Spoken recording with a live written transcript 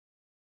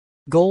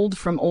Gold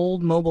from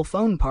old mobile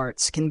phone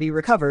parts can be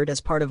recovered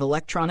as part of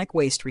electronic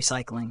waste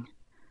recycling.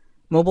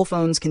 Mobile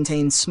phones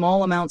contain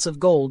small amounts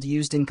of gold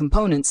used in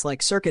components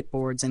like circuit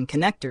boards and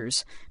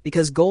connectors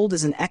because gold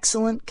is an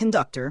excellent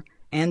conductor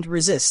and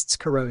resists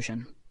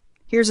corrosion.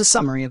 Here's a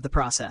summary of the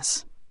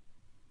process.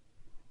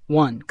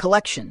 1.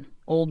 Collection.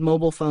 Old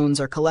mobile phones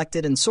are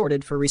collected and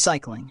sorted for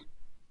recycling.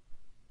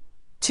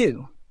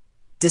 2.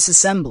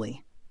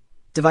 Disassembly.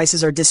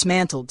 Devices are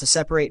dismantled to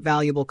separate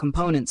valuable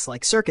components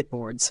like circuit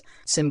boards,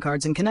 SIM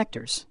cards, and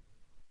connectors.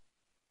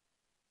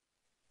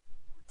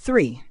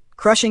 3.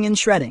 Crushing and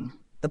shredding.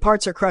 The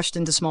parts are crushed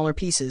into smaller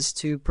pieces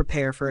to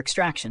prepare for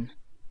extraction.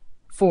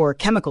 4.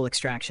 Chemical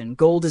extraction.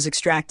 Gold is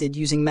extracted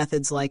using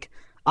methods like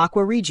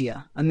Aqua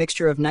Regia, a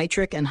mixture of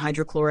nitric and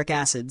hydrochloric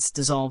acids,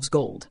 dissolves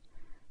gold.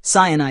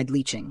 Cyanide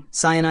leaching.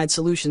 Cyanide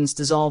solutions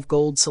dissolve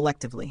gold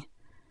selectively.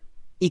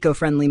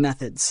 Eco-friendly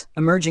methods.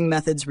 Emerging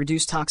methods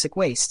reduce toxic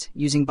waste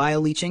using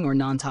bioleaching or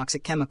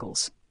non-toxic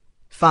chemicals.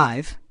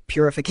 5.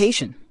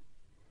 Purification.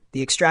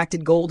 The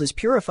extracted gold is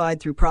purified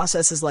through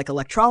processes like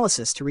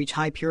electrolysis to reach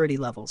high purity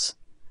levels.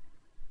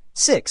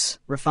 6.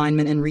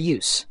 Refinement and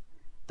reuse.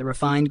 The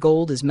refined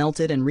gold is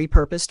melted and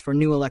repurposed for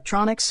new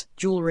electronics,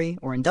 jewelry,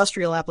 or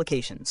industrial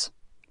applications.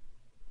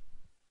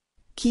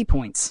 Key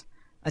points.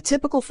 A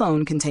typical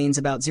phone contains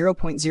about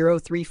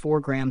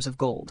 0.034 grams of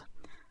gold.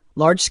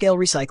 Large-scale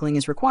recycling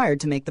is required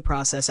to make the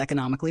process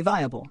economically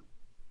viable.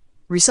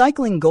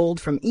 Recycling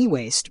gold from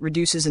e-waste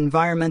reduces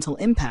environmental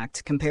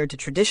impact compared to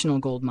traditional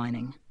gold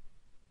mining.